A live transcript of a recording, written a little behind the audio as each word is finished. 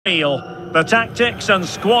The tactics and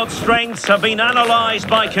squad strengths have been analysed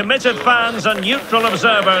by committed fans and neutral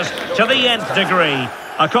observers to the nth degree.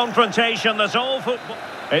 A confrontation that's all football.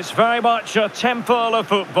 It's very much a temple of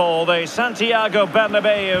football, the Santiago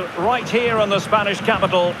Bernabeu, right here in the Spanish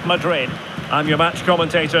capital, Madrid. I'm your match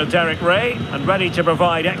commentator, Derek Ray, and ready to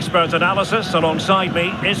provide expert analysis alongside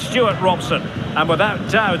me is Stuart Robson. And without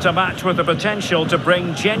doubt, a match with the potential to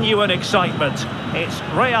bring genuine excitement. It's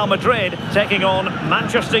Real Madrid taking on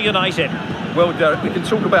Manchester United. Well, Derek, we can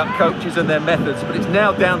talk about coaches and their methods, but it's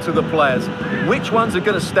now down to the players. Which ones are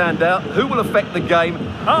going to stand out? Who will affect the game?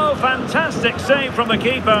 Oh, fantastic save from the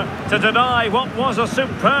keeper to deny what was a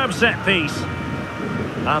superb set piece.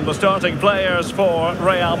 And the starting players for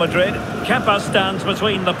Real Madrid. Kepa stands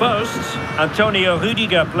between the posts. Antonio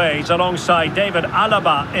Rüdiger plays alongside David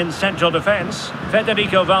Alaba in central defence.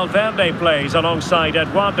 Federico Valverde plays alongside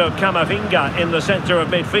Eduardo Camavinga in the centre of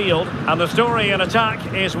midfield. And the story in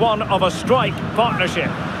attack is one of a strike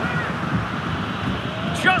partnership.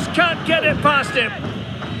 Just can't get it past him.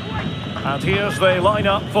 And here's the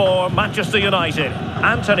lineup for Manchester United.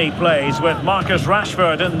 Antony plays with Marcus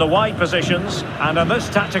Rashford in the wide positions. And in this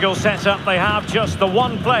tactical setup, they have just the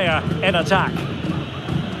one player in attack.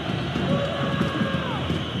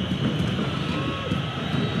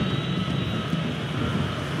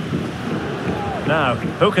 Now,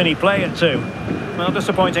 who can he play it to? Well,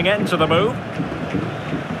 disappointing end to the move.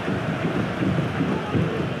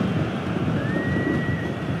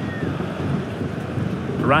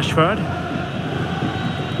 Rashford.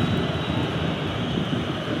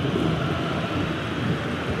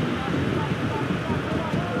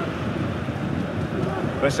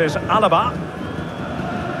 This is Alaba.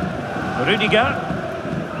 Rüdiger.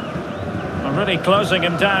 I'm really closing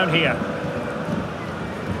him down here.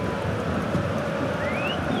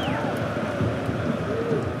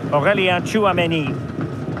 Aurélien Tchouaméni.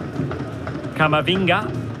 Camavinga.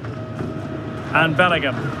 And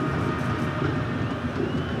Bellingham.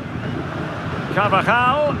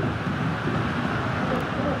 Carvajal.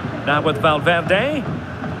 Now with Valverde.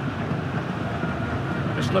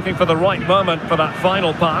 Just looking for the right moment for that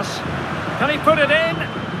final pass. Can he put it in?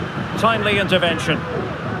 Timely intervention.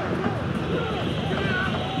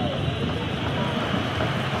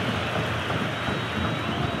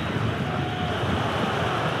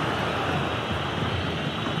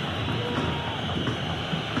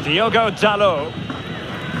 Diogo Dalot.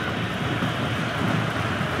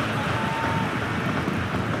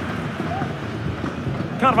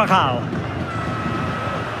 Carvajal.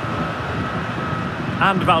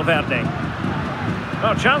 And Valverde.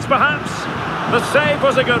 No chance perhaps. The save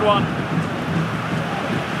was a good one.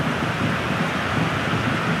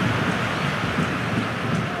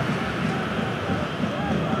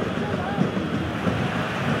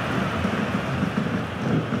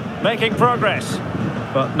 Making progress,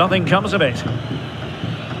 but nothing comes of it.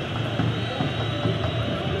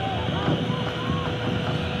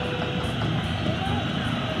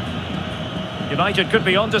 United could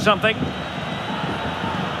be onto something.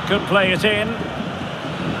 Could play it in.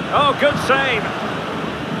 Oh, good save.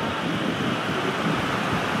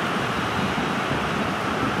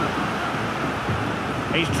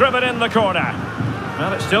 He's driven in the corner.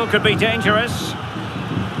 Well, it still could be dangerous.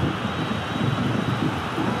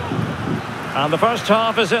 And the first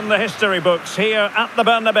half is in the history books here at the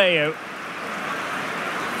Bernabeu.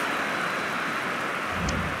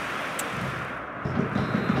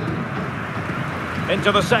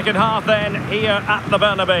 Into the second half then, here at the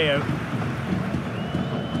Bernabeu.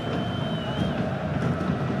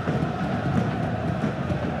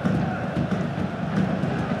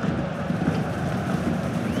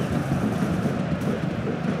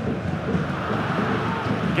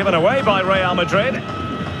 Given away by Real Madrid.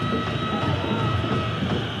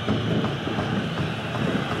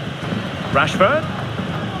 Rashford.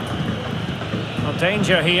 Well,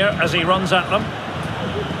 danger here as he runs at them.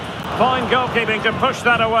 Fine goalkeeping to push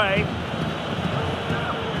that away.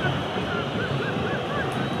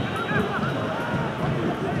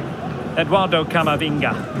 Eduardo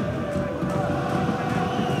Camavinga.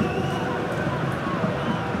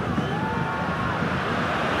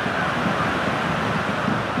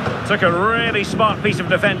 Took a really smart piece of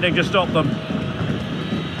defending to stop them.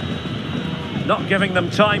 Not giving them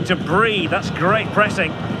time to breathe. That's great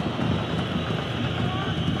pressing.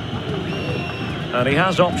 And he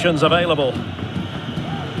has options available.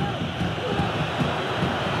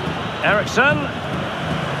 Eriksen.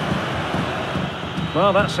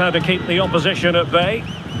 Well, that's how to keep the opposition at bay.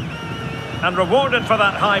 And rewarded for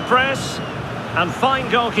that high press. And fine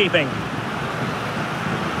goalkeeping.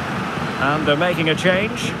 And they're making a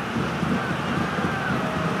change.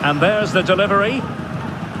 And there's the delivery.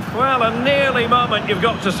 Well, a nearly moment, you've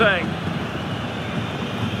got to say.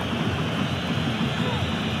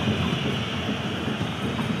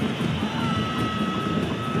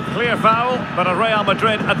 Clear foul, but a Real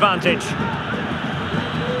Madrid advantage.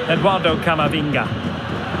 Eduardo Camavinga.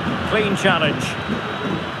 Clean challenge.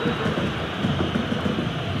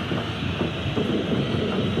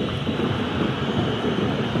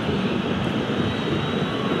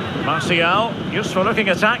 Martial, useful looking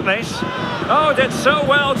attack this. Oh, did so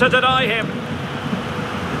well to deny him.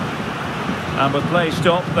 And with play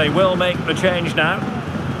stopped, they will make the change now.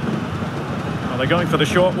 Well, they're going for the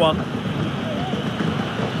short one.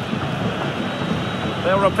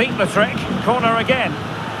 They'll repeat the trick. Corner again.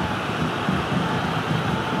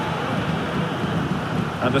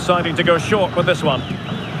 And deciding to go short with this one.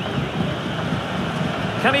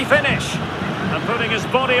 Can he finish? And putting his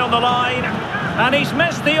body on the line. And he's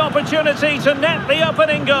missed the opportunity to net the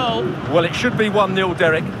opening goal. Well, it should be 1-0,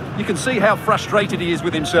 Derek. You can see how frustrated he is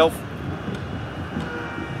with himself.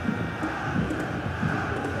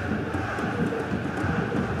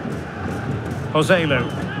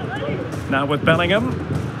 Joselu. Now with Bellingham.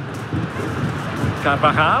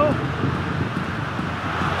 Carvajal.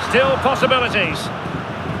 Still possibilities.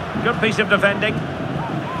 Good piece of defending.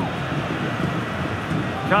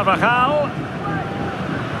 Carvajal.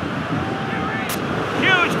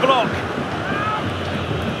 Huge block.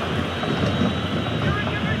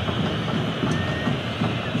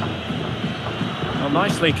 Well,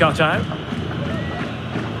 nicely cut out.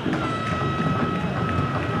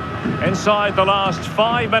 Inside the last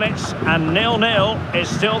 5 minutes and 0-0 is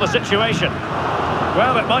still the situation.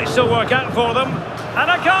 Well, it might still work out for them. And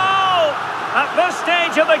a goal! At this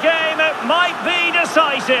stage of the game, it might be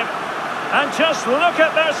decisive. And just look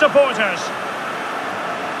at their supporters.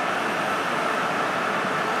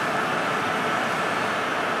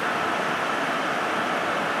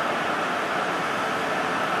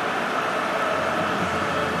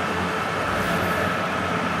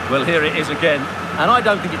 Well, here it is again. And I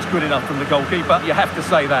don't think it's good enough from the goalkeeper, you have to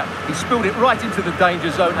say that. He spilled it right into the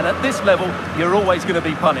danger zone, and at this level, you're always going to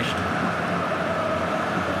be punished.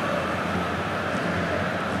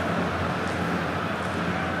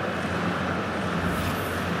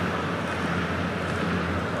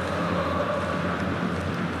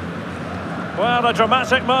 Well, a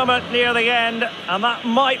dramatic moment near the end, and that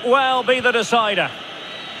might well be the decider.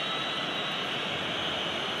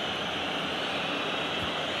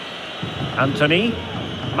 Anthony,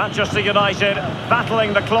 Manchester United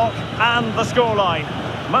battling the clock and the scoreline.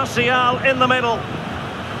 Martial in the middle.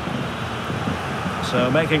 So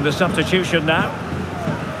making the substitution now.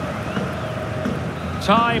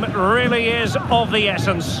 Time really is of the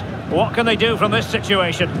essence. What can they do from this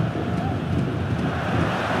situation?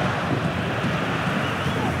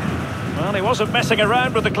 Well, he wasn't messing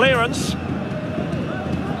around with the clearance.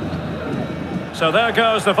 So there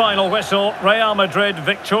goes the final whistle. Real Madrid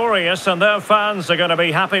victorious, and their fans are going to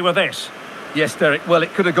be happy with this. Yes, Derek, well,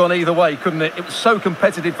 it could have gone either way, couldn't it? It was so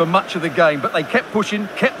competitive for much of the game, but they kept pushing,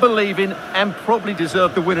 kept believing, and probably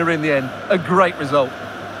deserved the winner in the end. A great result.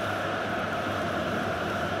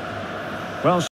 Well.